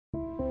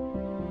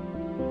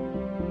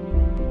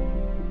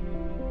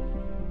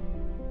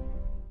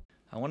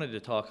wanted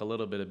to talk a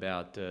little bit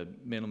about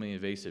minimally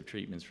invasive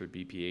treatments for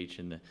BPH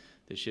and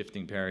the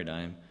shifting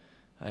paradigm.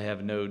 I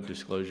have no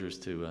disclosures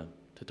to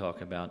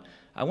talk about.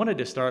 I wanted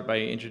to start by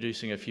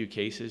introducing a few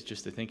cases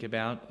just to think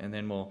about, and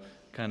then we'll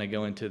kind of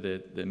go into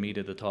the meat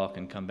of the talk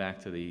and come back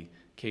to the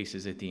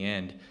cases at the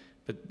end.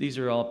 But these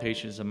are all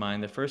patients of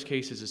mine. The first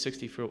case is a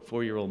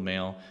 64-year-old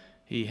male.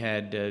 He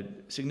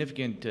had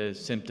significant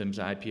symptoms,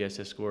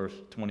 IPSS score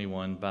of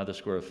 21, BADA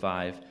score of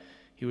 5.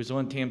 He was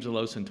on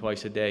tamsulosin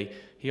twice a day.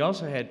 He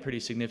also had pretty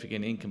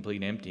significant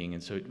incomplete emptying,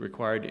 and so it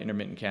required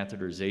intermittent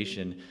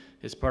catheterization.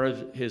 As part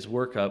of his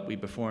workup, we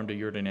performed a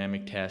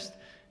urodynamic test,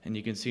 and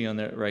you can see on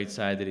the right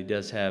side that he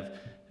does have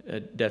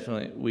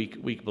definitely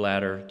weak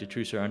bladder,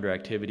 detrusor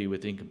underactivity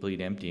with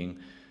incomplete emptying.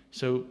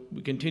 So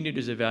we continued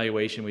his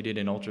evaluation. We did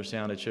an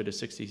ultrasound. It showed a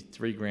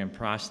 63-gram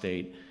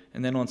prostate.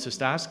 And then on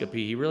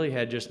cystoscopy, he really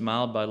had just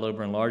mild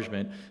bilobar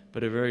enlargement,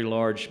 but a very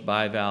large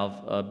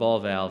ball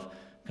valve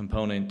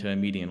component to a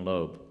median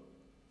lobe.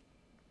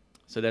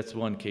 So that's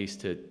one case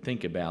to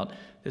think about.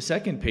 The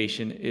second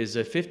patient is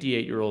a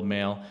 58-year-old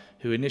male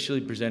who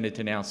initially presented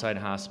to an outside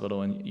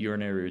hospital in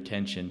urinary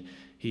retention.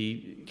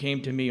 He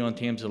came to me on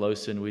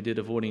tamsulosin. We did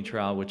a voiding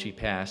trial, which he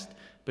passed,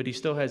 but he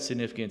still had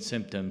significant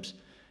symptoms.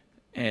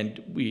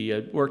 And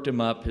we worked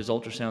him up. His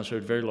ultrasound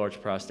showed very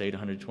large prostate,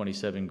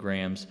 127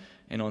 grams.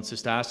 And on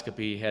cystoscopy,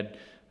 he had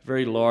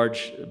very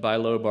large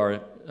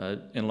bilobar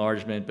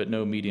enlargement, but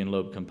no median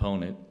lobe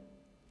component.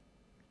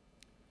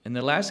 And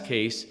the last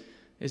case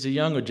is a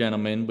younger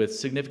gentleman with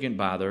significant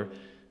bother.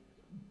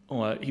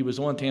 He was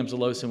on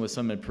tamsulosin with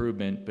some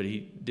improvement, but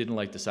he didn't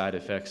like the side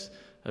effects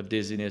of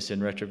dizziness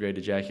and retrograde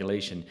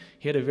ejaculation.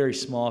 He had a very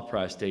small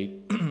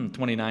prostate,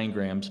 29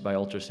 grams by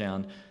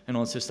ultrasound. And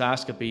on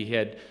cystoscopy, he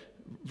had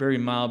very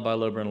mild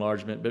bilobar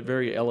enlargement, but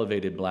very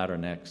elevated bladder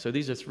neck. So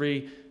these are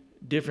three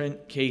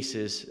different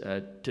cases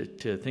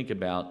to think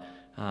about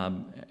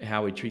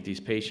how we treat these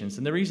patients.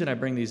 And the reason I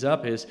bring these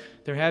up is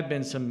there have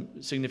been some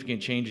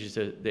significant changes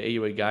to the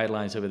AUA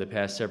guidelines over the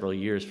past several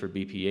years for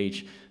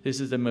BPH.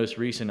 This is the most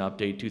recent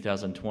update,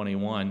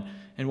 2021.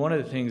 And one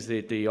of the things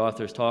that the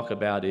authors talk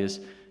about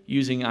is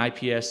using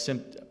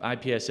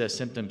IPSS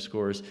symptom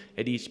scores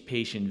at each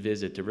patient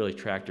visit to really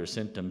track their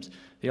symptoms.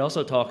 They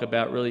also talk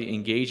about really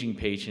engaging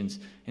patients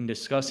and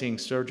discussing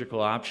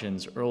surgical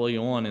options early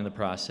on in the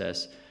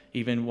process,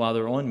 even while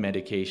they're on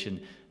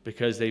medication,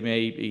 because they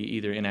may be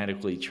either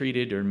inadequately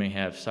treated or may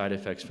have side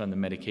effects from the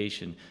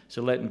medication.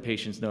 So letting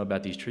patients know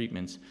about these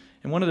treatments.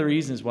 And one of the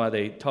reasons why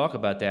they talk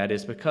about that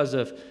is because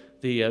of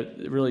the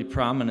really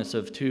prominence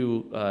of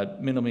two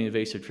minimally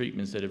invasive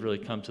treatments that have really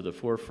come to the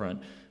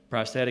forefront: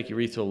 prostatic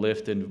urethral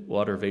lift and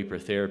water vapor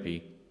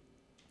therapy.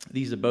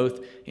 These are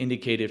both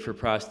indicated for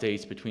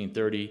prostates between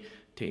 30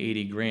 to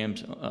 80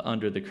 grams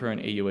under the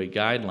current AUA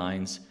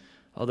guidelines.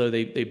 Although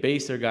they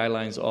base their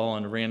guidelines all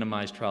on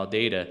randomized trial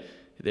data,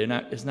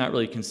 it's not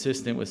really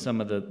consistent with some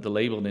of the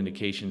labeled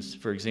indications.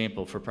 For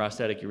example, for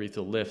prostatic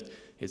urethral lift,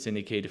 it's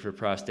indicated for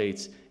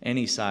prostates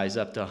any size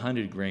up to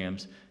 100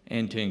 grams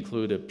and to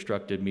include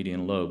obstructed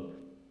median lobe.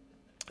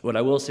 What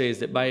I will say is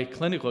that my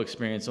clinical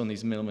experience on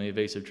these minimally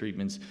invasive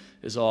treatments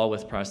is all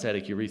with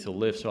prostatic urethral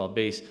lift, so I'll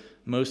base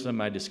most of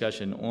my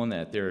discussion on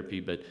that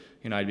therapy, but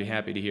I'd be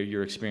happy to hear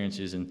your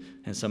experiences and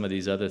some of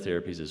these other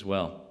therapies as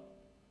well.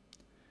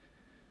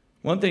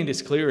 One thing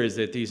that's clear is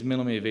that these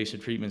minimally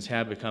invasive treatments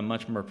have become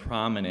much more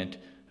prominent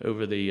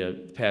over the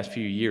past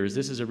few years.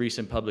 This is a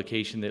recent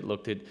publication that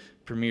looked at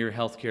Premier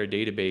Healthcare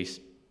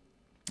Database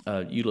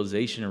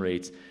utilization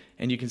rates,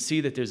 and you can see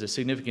that there's a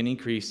significant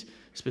increase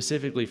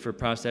specifically for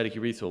prostatic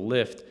urethral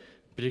lift,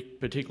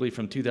 particularly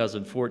from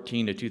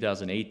 2014 to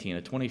 2018,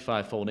 a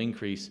 25-fold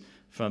increase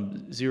from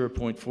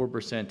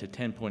 0.4% to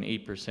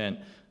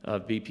 10.8%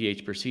 of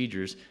BPH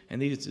procedures,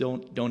 and these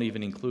don't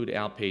even include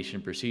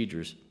outpatient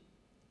procedures.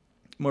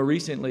 More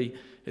recently,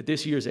 at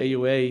this year's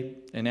AUA,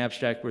 an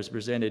abstract was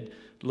presented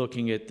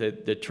looking at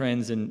the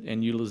trends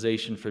and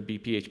utilization for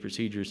BPH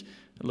procedures,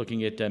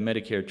 looking at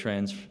Medicare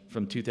trends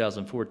from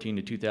 2014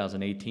 to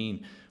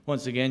 2018.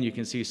 Once again, you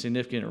can see a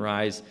significant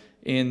rise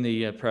in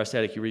the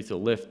prostatic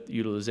urethral lift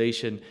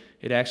utilization.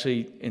 It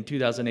actually, in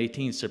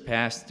 2018,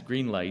 surpassed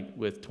green light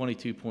with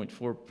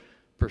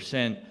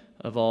 22.4%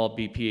 of all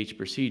BPH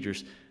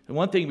procedures. And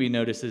one thing we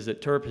noticed is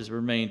that TURP has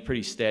remained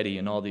pretty steady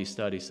in all these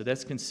studies, so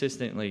that's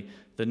consistently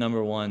the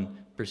 #1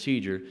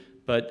 procedure.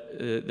 But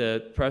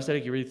the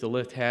prostatic urethral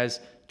lift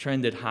has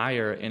trended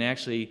higher, and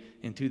actually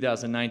in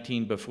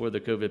 2019, before the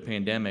COVID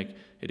pandemic,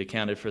 it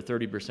accounted for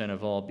 30%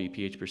 of all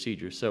BPH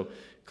procedures. So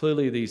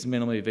clearly these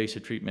minimally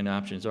invasive treatment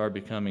options are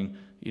becoming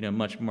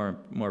much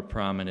more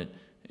prominent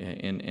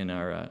in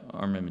our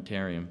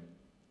armamentarium.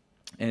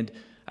 And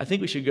I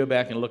think we should go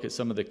back and look at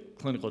some of the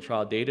clinical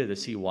trial data to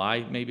see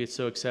why maybe it's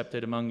so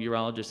accepted among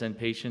urologists and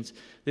patients.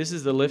 This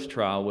is the LIFT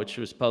trial, which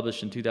was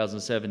published in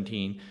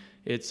 2017.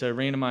 It's a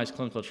randomized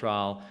clinical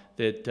trial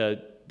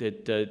that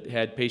that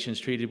had patients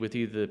treated with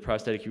either the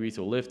prostatic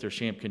urethral lift or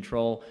sham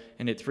control,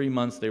 and at 3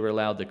 months they were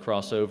allowed to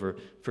cross over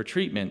for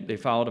treatment. They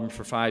followed them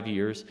for 5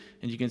 years,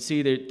 and you can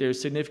see that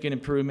there's significant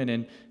improvement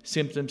in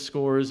symptom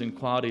scores and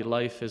quality of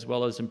life, as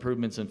well as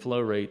improvements in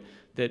flow rate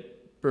that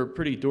were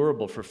pretty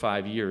durable for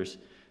 5 years.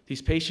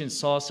 These patients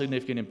saw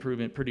significant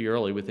improvement pretty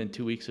early, within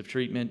 2 weeks of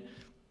treatment,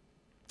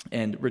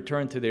 and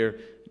returned to their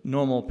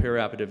normal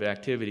perioperative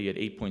activity at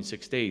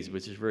 8.6 days,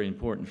 which is very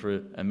important for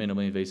a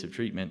minimally invasive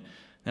treatment.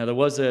 Now, there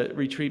was a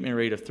retreatment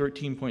rate of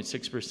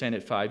 13.6%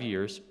 at 5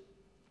 years.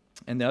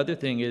 And the other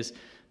thing is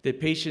that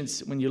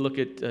patients, when you look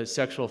at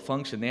sexual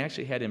function, they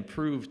actually had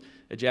improved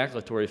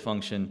ejaculatory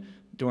function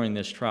during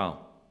this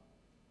trial.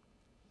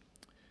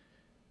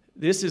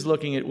 This is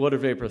looking at water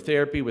vapor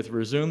therapy with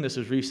Resume. This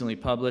was recently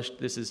published.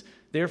 This is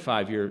their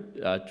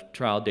 5-year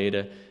trial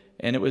data.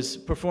 And it was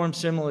performed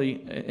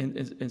similarly,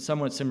 in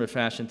somewhat similar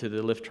fashion to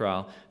the LIFT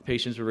trial.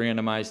 Patients were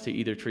randomized to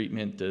either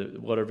treatment,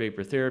 water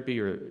vapor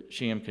therapy or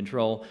sham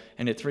control,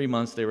 and at 3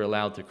 months they were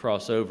allowed to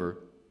cross over.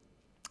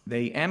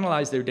 They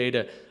analyzed their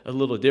data a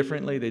little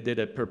differently. They did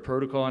a per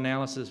protocol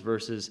analysis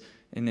versus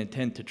an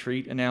intent to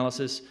treat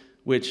analysis,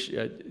 which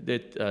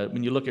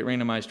when you look at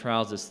randomized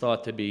trials is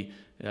thought to be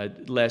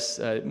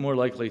more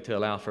likely to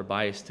allow for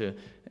bias to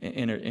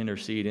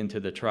intercede into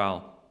the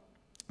trial.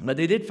 But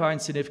they did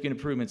find significant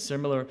improvements,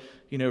 similar,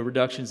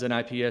 reductions in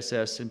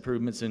IPSS,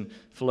 improvements in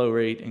flow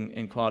rate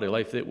and quality of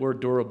life that were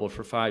durable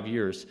for 5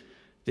 years.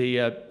 They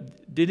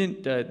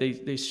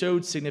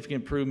showed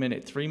significant improvement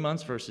at 3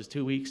 months versus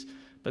 2 weeks,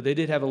 but they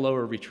did have a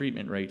lower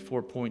retreatment rate,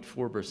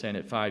 4.4%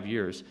 at 5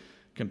 years,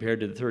 compared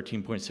to the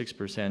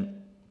 13.6%.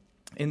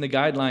 In the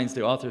guidelines,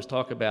 the authors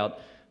talk about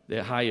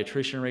the high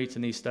attrition rates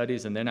in these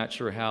studies, and they're not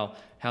sure how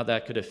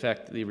that could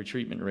affect the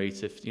retreatment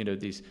rates if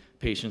these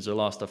patients are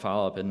lost to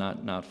follow-up and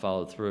not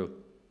followed through.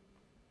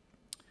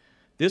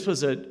 This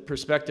was a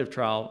prospective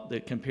trial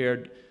that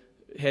compared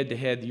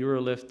head-to-head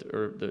UroLift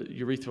or the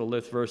urethral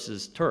lift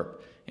versus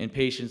TURP in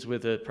patients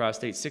with a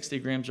prostate 60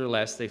 grams or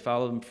less. They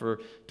followed them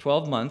for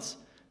 12 months.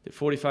 The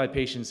 45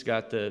 patients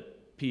got the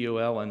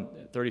POL and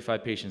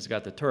 35 patients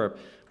got the TURP.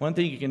 One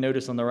thing you can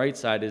notice on the right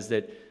side is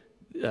that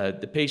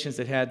the patients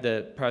that had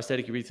the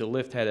prostatic urethral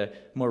lift had a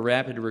more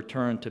rapid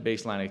return to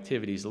baseline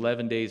activities,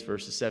 11 days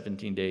versus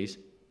 17 days.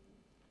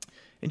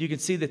 And you can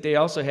see that they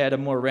also had a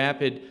more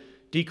rapid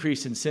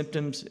decrease in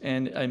symptoms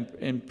and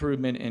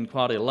improvement in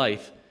quality of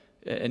life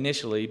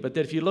initially. But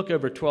that if you look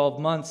over 12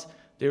 months,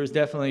 there was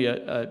definitely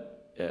a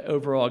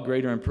overall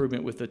greater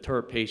improvement with the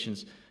TURP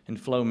patients in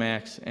flow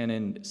max and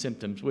in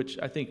symptoms, which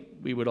I think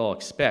we would all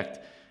expect.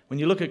 When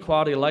you look at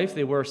quality of life,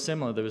 they were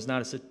similar. There was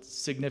not a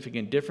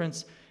significant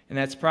difference. And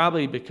that's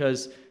probably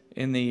because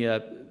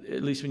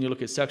at least when you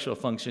look at sexual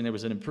function, there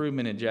was an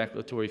improvement in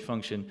ejaculatory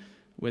function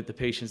with the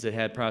patients that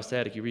had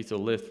prostatic urethral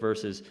lift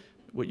versus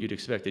what you'd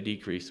expect a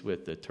decrease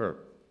with the TURP.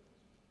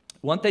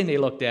 One thing they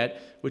looked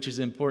at, which is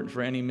important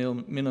for any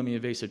minimally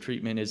invasive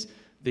treatment, is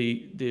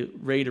the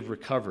rate of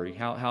recovery,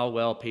 how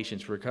well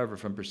patients recover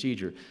from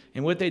procedure.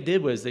 And what they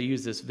did was they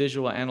used this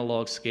visual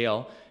analog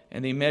scale,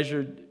 and they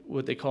measured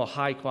what they call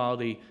high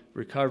quality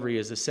recovery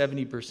as a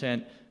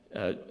 70%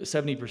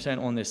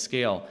 on this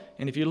scale.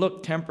 And if you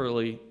look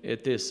temporally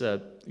at this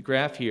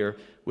graph here,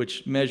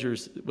 which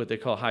measures what they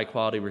call high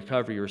quality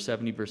recovery, or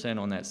 70%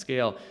 on that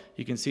scale,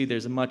 you can see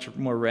there's a much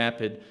more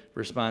rapid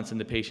response in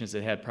the patients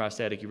that had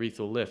prostatic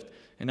urethral lift.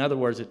 In other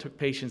words, it took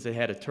patients that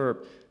had a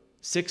TURP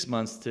 6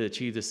 months to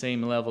achieve the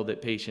same level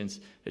that patients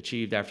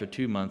achieved after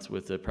 2 months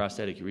with the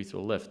prostatic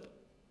urethral lift.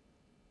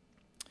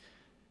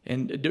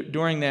 And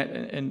during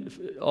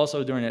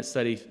that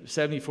study,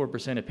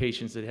 74% of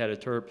patients that had a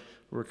TURP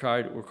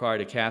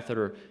required a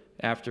catheter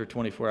after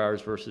 24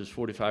 hours versus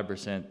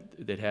 45%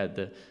 that had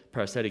the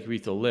prostatic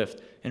urethral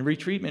lift. And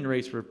retreatment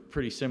rates were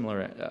pretty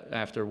similar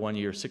after 1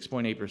 year,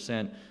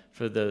 6.8%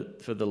 for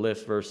the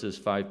lift versus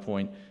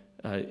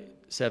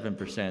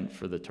 5.7%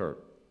 for the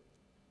TURP.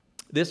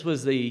 This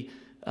was the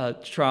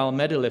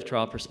Minimally-Invasive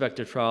trial,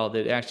 prospective trial,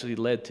 that actually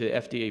led to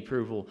FDA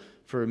approval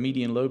for a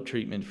median lobe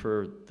treatment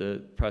for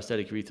the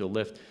prostatic urethral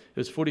lift. It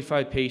was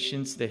 45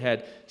 patients that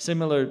had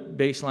similar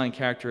baseline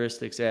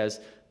characteristics as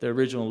the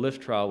original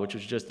LIFT trial, which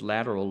was just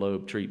lateral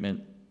lobe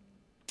treatment.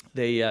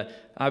 They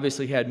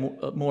obviously had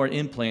more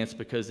implants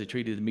because they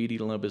treated the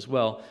median lobe as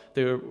well.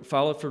 They were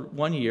followed for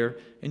 1 year,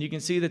 and you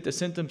can see that the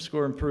symptom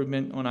score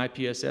improvement on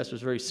IPSS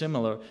was very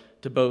similar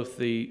to both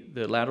the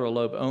lateral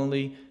lobe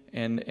only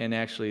and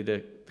actually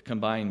the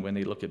combined when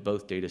they look at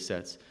both data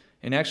sets.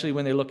 And actually,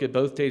 when they look at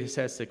both data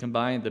sets, they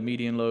combined the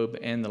median lobe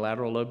and the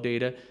lateral lobe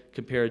data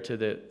compared to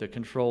the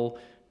control,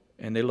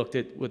 and they looked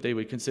at what they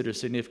would consider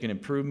significant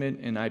improvement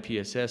in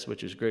IPSS,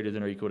 which is greater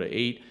than or equal to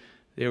 8.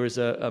 There was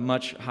a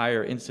much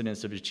higher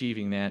incidence of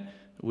achieving that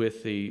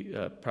with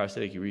the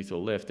prostatic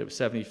urethral lift. It was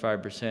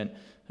 75%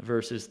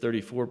 versus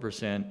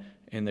 34%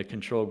 in the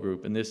control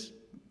group, and this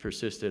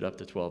persisted up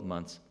to 12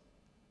 months.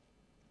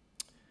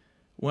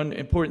 One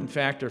important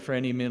factor for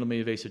any minimally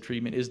invasive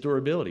treatment is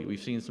durability.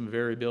 We've seen some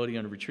variability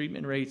on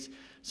retreatment rates.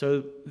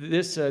 So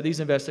these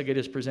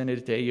investigators presented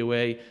at the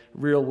AUA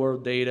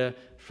real-world data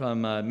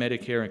from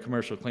Medicare and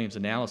commercial claims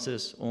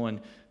analysis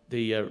on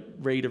the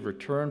rate of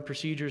return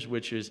procedures,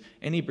 which is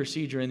any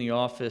procedure in the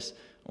office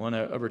on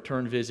a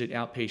return visit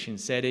outpatient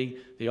setting.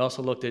 They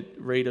also looked at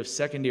rate of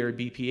secondary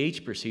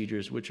BPH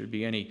procedures, which would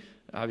be any,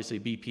 obviously,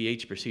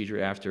 BPH procedure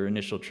after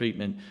initial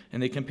treatment.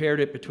 And they compared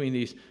it between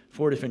these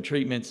 4 different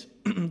treatments.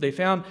 They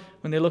found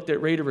when they looked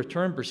at rate of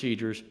return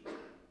procedures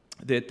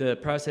that the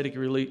prostatic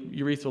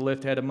urethral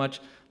lift had a much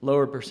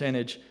lower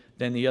percentage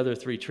than the other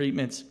 3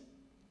 treatments.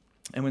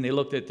 And when they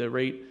looked at the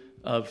rate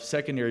of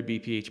secondary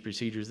BPH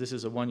procedures, this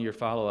is a 1-year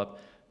follow-up,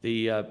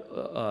 the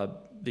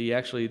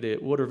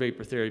water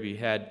vapor therapy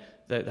had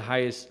the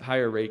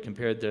higher rate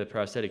compared to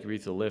prostatic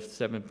urethral lift,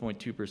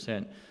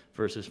 7.2%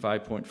 versus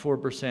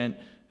 5.4%,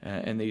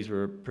 and these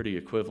were pretty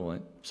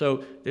equivalent.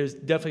 So there's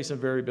definitely some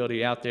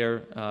variability out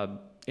there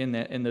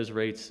in those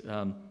rates,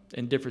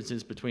 and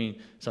differences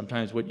between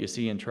sometimes what you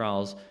see in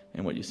trials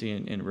and what you see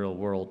in real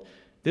world.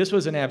 This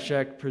was an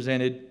abstract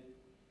presented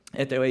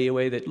at the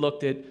AUA that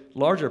looked at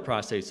larger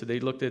prostates. So they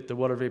looked at the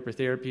water vapor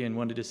therapy and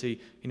wanted to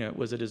see,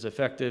 was it as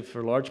effective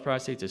for large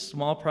prostates as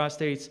small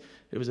prostates?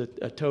 It was a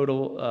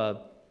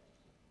total,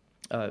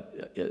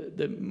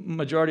 the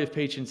majority of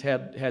patients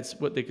had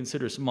what they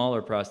consider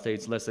smaller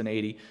prostates, less than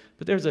 80,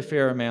 but there's a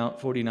fair amount,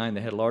 49,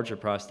 that had larger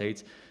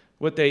prostates.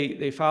 What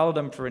they followed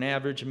them for an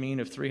average mean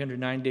of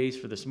 309 days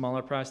for the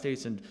smaller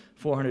prostates and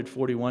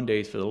 441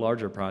 days for the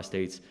larger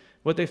prostates.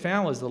 What they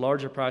found was the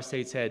larger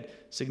prostates had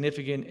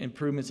significant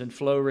improvements in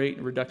flow rate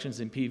and reductions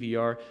in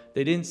PVR.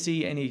 They didn't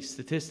see any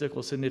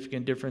statistical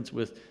significant difference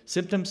with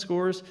symptom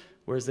scores,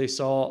 whereas they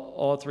saw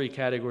all 3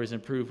 categories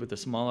improve with the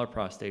smaller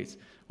prostates.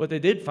 What they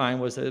did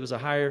find was that there was a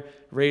higher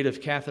rate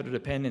of catheter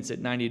dependence at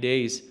 90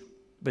 days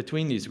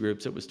between these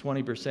groups. It was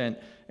 20%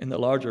 in the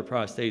larger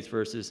prostates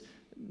versus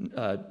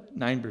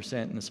 9%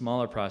 in the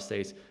smaller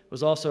prostates. It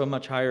was also a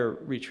much higher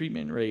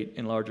retreatment rate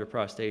in larger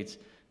prostates,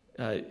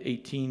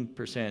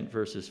 18%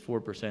 versus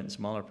 4% in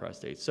smaller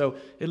prostates. So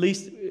at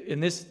least in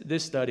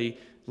this study,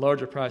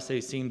 larger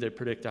prostates seemed to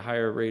predict a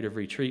higher rate of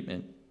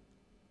retreatment.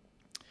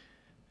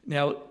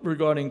 Now,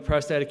 regarding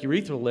prostatic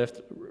urethral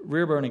lift,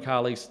 Rearburn and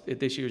colleagues at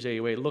this year's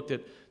AUA looked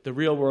at the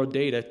real-world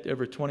data,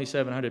 over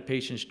 2,700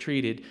 patients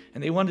treated,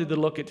 and they wanted to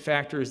look at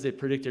factors that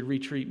predicted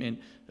retreatment,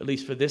 at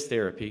least for this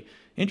therapy.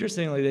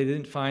 Interestingly, they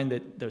didn't find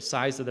that the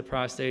size of the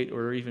prostate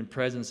or even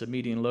presence of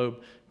median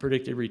lobe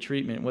predicted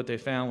retreatment. What they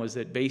found was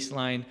that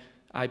baseline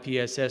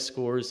IPSS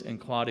scores and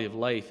quality of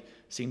life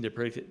seemed to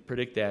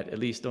predict that, at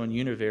least on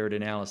univariate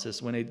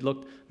analysis. When they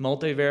looked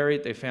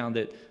multivariate, they found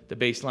that the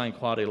baseline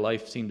quality of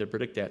life seemed to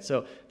predict that.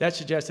 So that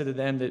suggested to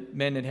them that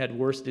men that had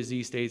worse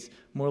disease states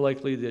more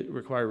likely to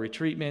require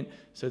retreatment,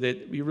 so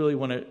that you really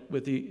want to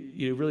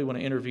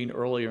intervene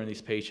earlier in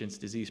these patients'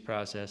 disease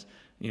process,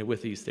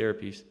 with these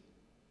therapies.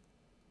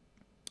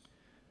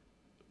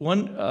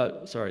 One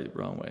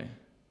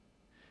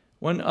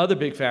other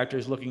big factor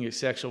is looking at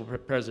sexual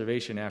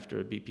preservation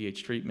after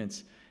BPH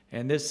treatments.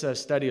 And this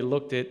study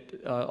looked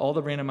at all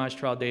the randomized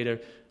trial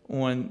data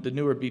on the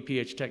newer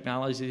BPH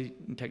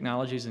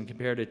technologies and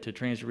compared it to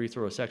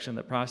transurethral resection of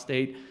the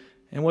prostate.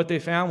 And what they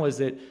found was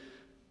that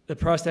the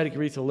prostatic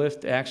urethral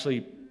lift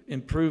actually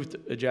improved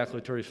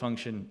ejaculatory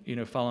function,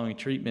 following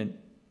treatment,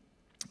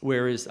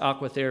 whereas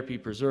aqua therapy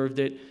preserved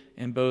it,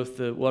 and both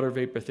the water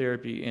vapor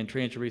therapy and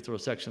transurethral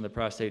resection of the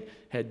prostate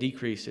had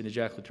decreased in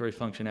ejaculatory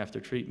function after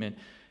treatment.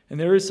 And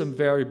there is some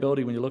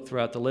variability when you look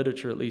throughout the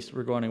literature, at least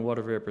regarding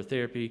water vapor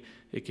therapy.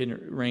 It can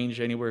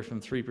range anywhere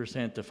from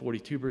 3% to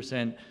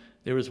 42%.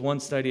 There was one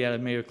study out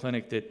of Mayo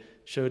Clinic that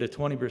showed a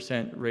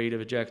 20% rate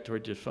of ejaculatory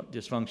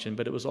dysfunction,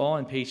 but it was all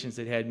in patients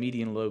that had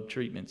median lobe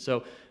treatment.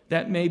 So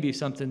that may be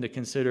something to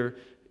consider,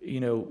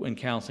 when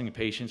counseling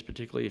patients,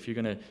 particularly if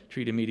you're going to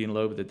treat a median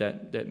lobe,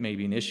 that may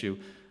be an issue.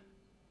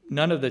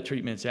 None of the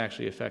treatments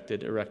actually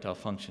affected erectile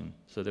function,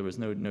 so there was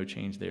no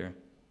change there.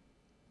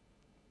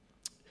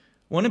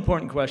 One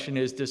important question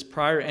is, does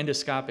prior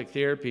endoscopic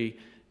therapy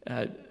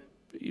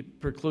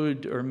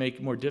preclude or make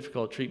more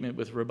difficult treatment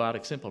with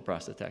robotic simple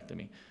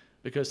prostatectomy?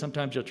 Because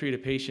sometimes you'll treat a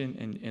patient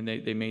and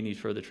they may need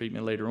further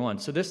treatment later on.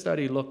 So this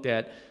study looked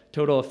at a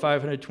total of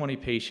 520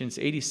 patients,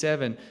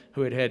 87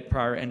 who had had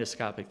prior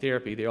endoscopic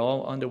therapy. They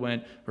all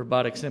underwent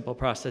robotic simple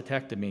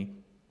prostatectomy.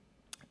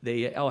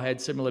 They all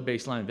had similar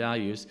baseline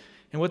values.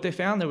 And what they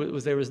found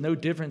was there was no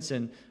difference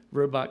in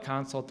robot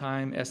consult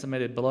time,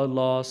 estimated blood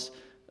loss,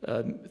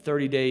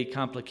 30-day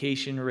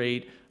complication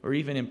rate, or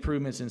even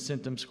improvements in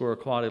symptom score or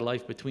quality of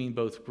life between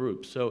both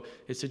groups. So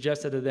it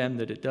suggested to them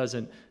that it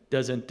doesn't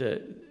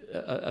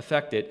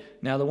affect it.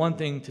 Now, the one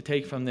thing to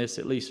take from this,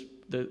 at least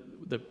the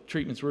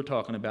treatments we're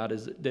talking about,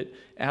 is that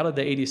out of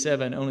the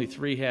 87, only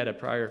 3 had a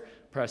prior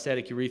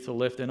prostatic urethral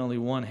lift and only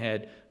 1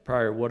 had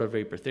prior water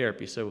vapor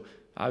therapy. So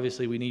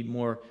obviously we need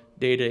more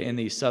data in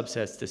these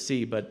subsets to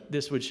see, but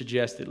this would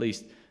suggest, at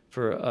least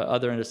for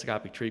other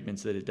endoscopic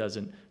treatments, that it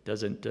doesn't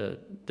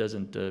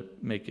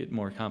make it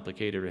more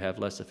complicated or have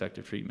less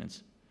effective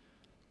treatments.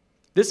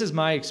 This is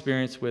my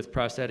experience with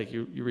prostatic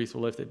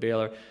urethral lift at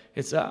Baylor.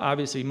 It's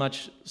obviously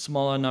much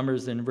smaller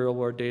numbers than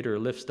real-world data or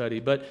lift study,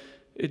 but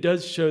it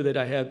does show that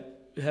I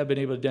have been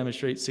able to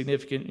demonstrate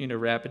significant,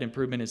 rapid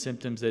improvement in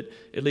symptoms that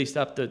at least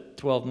up to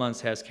 12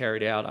 months has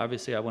carried out.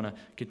 Obviously, I want to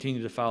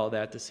continue to follow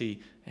that to see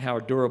how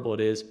durable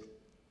it is.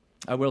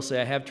 I will say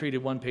I have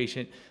treated one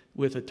patient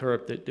with a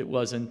TURP that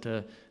wasn't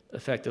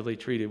effectively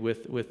treated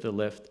with the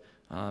lift,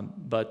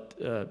 but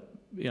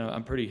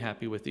I'm pretty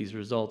happy with these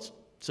results.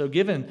 So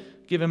given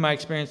my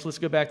experience, let's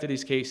go back to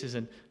these cases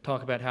and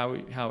talk about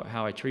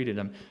how I treated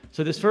them.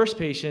 So this first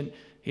patient,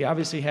 he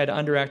obviously had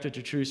underactive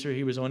detrusor.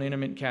 He was on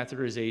intermittent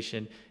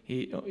catheterization.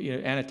 He,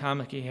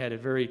 anatomically had a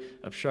very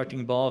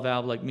obstructing ball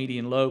valve like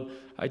median lobe.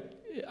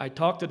 I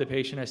talked to the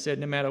patient. I said,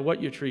 no matter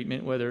what your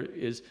treatment, whether it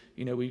is,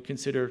 we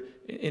consider,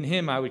 in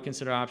him, I would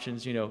consider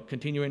options,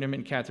 continue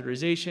intermittent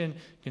catheterization,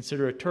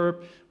 consider a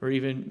TURP, or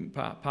even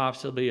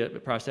possibly a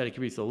prostatic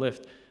urethral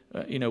lift,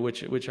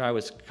 which I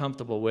was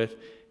comfortable with.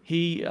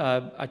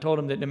 I told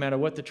him that no matter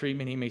what the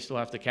treatment, he may still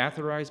have to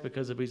catheterize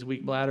because of his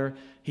weak bladder.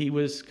 He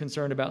was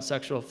concerned about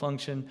sexual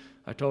function.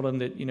 I told him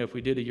that, if we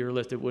did a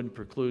urolift, it wouldn't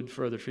preclude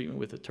further treatment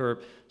with a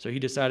TURP. So he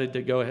decided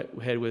to go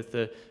ahead with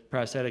the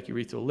prostatic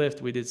urethral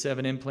lift. We did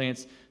 7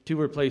 implants. 2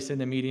 were placed in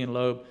the median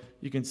lobe.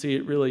 You can see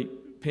it really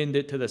pinned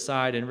it to the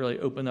side and really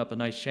opened up a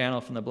nice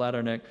channel from the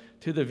bladder neck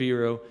to the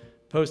vero.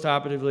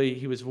 Post-operatively,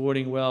 he was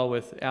voiding well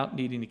without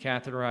needing to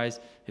catheterize.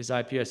 His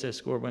IPSS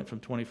score went from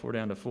 24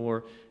 down to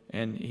 4,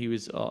 and he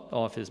was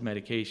off his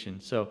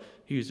medication. So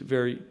he was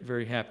very,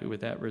 very happy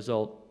with that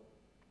result.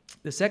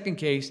 The second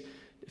case,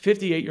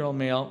 58-year-old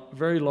male,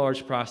 very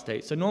large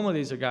prostate. So normally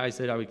these are guys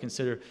that I would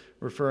consider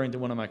referring to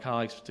one of my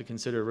colleagues to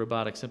consider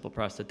robotic simple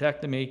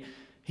prostatectomy.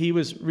 He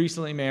was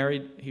recently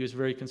married. He was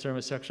very concerned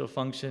with sexual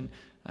function.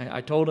 I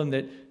told him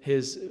that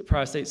his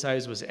prostate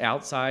size was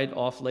outside,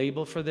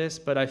 off-label for this,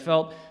 but I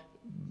felt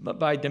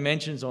by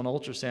dimensions on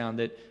ultrasound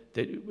that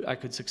I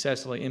could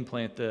successfully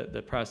implant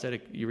the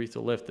prostatic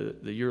urethral lift,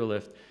 the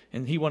urolift,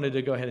 and he wanted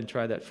to go ahead and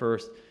try that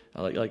first.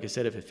 Like I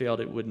said, if it failed,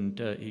 it wouldn't.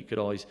 He could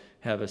always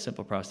have a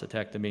simple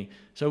prostatectomy.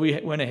 So we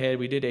went ahead.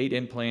 We did 8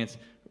 implants,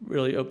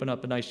 really opened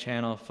up a nice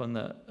channel from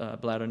the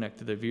bladder neck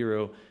to the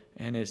vero,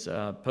 and his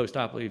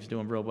post-operatively, he was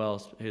doing real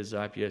well. His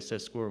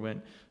IPSS score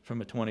went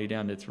from a 20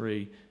 down to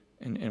 3,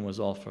 and was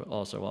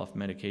also off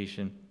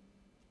medication.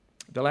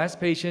 The last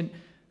patient,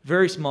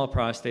 very small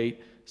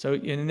prostate. So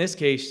in this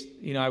case,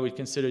 I would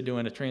consider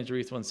doing a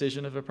transurethral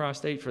incision of a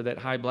prostate for that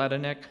high bladder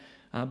neck,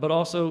 but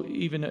also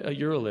even a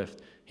urolift.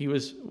 He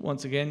was,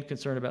 once again,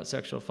 concerned about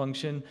sexual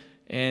function,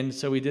 and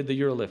so we did the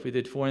urolift. We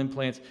did 4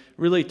 implants,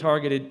 really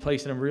targeted,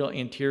 placing them real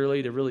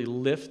anteriorly to really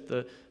lift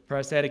the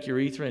prostatic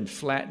urethra and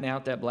flatten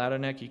out that bladder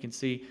neck. You can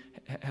see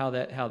how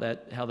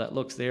that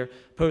looks there.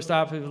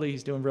 Post-operatively,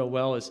 he's doing real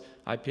well. His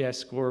IPS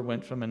score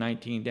went from a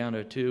 19 down to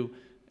a 2.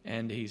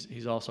 And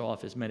he's also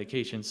off his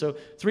medication. So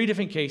 3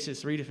 different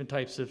cases, 3 different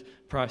types of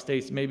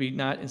prostates, maybe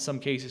not, in some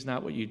cases,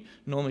 not what you'd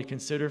normally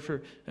consider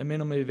for a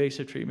minimally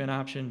invasive treatment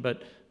option,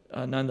 but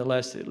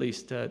nonetheless, at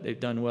least they've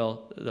done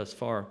well thus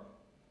far.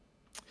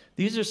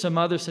 These are some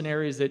other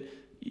scenarios that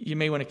you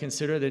may want to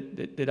consider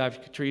that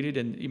I've treated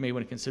and you may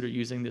want to consider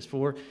using this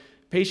for.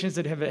 Patients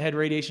that have had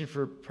radiation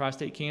for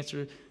prostate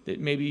cancer that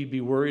maybe you'd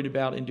be worried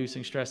about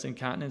inducing stress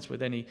incontinence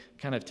with any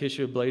kind of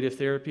tissue ablative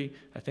therapy.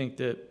 I think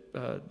the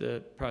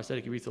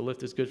prostatic urethral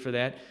lift is good for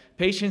that.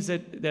 Patients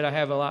that I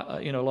have a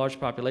large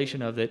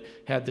population of that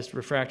have this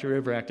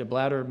refractory overactive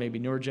bladder, maybe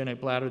neurogenic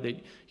bladder,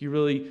 that you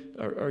really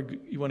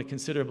you want to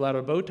consider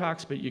bladder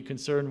Botox, but you're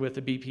concerned with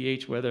the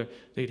BPH, whether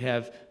they'd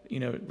have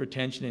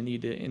retention and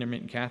need to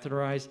intermittent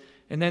catheterize.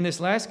 And then this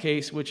last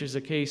case, which is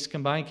a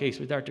combined case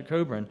with Dr.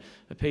 Coburn,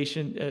 a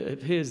patient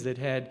of his that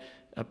had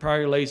a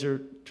prior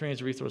laser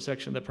transurethral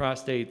resection of the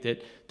prostate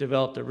that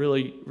developed a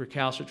really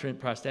recalcitrant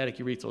prostatic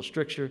urethral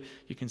stricture.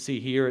 You can see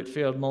here it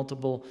failed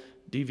multiple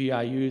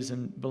DVIUs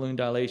and balloon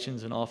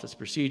dilations and office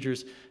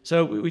procedures.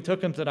 So we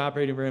took him to the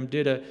operating room,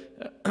 did a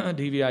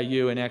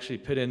DVIU, and actually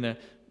put in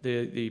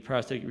the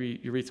prostatic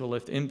urethral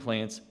lift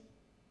implants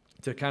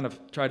to kind of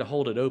try to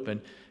hold it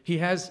open. He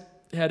has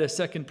had a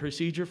second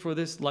procedure for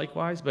this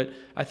likewise, but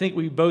I think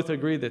we both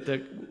agree that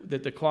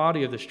the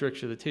quality of the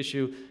stricture, the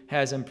tissue,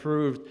 has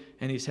improved,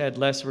 and he's had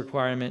less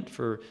requirement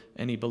for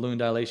any balloon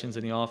dilations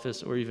in the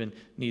office or even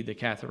need to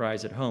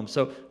catheterize at home.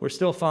 So we're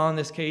still following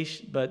this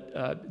case,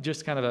 but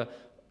just kind of a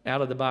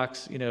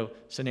out-of-the-box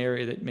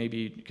scenario that maybe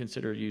you'd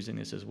consider using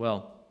this as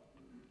well.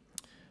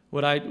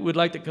 What I would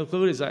like to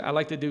conclude is I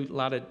like to do a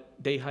lot of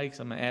day hikes.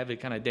 I'm an avid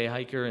kind of day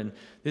hiker, and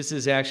this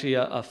is actually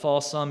a fall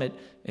summit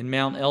in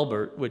Mount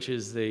Elbert, which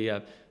is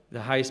the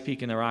highest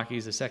peak in the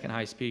Rockies, the second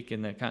highest peak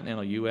in the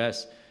continental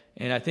U.S.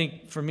 And I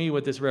think for me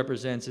what this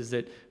represents is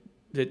that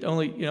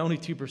only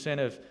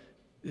 2% of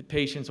the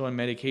patients on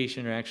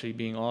medication are actually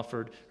being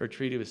offered or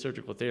treated with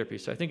surgical therapy.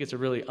 So I think it's a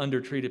really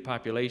undertreated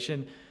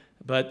population.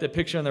 But the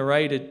picture on the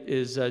right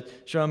is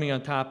showing me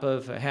on top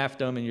of a Half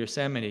Dome in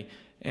Yosemite.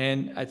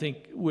 And I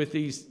think with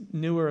these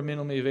newer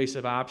minimally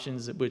invasive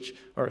options, which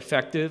are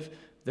effective,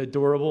 they're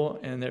durable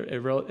and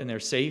they're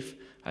safe.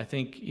 I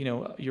think,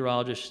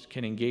 urologists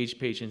can engage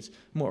patients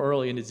more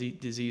early in the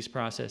disease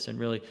process and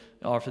really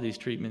offer these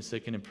treatments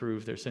that can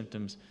improve their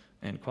symptoms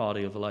and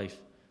quality of life.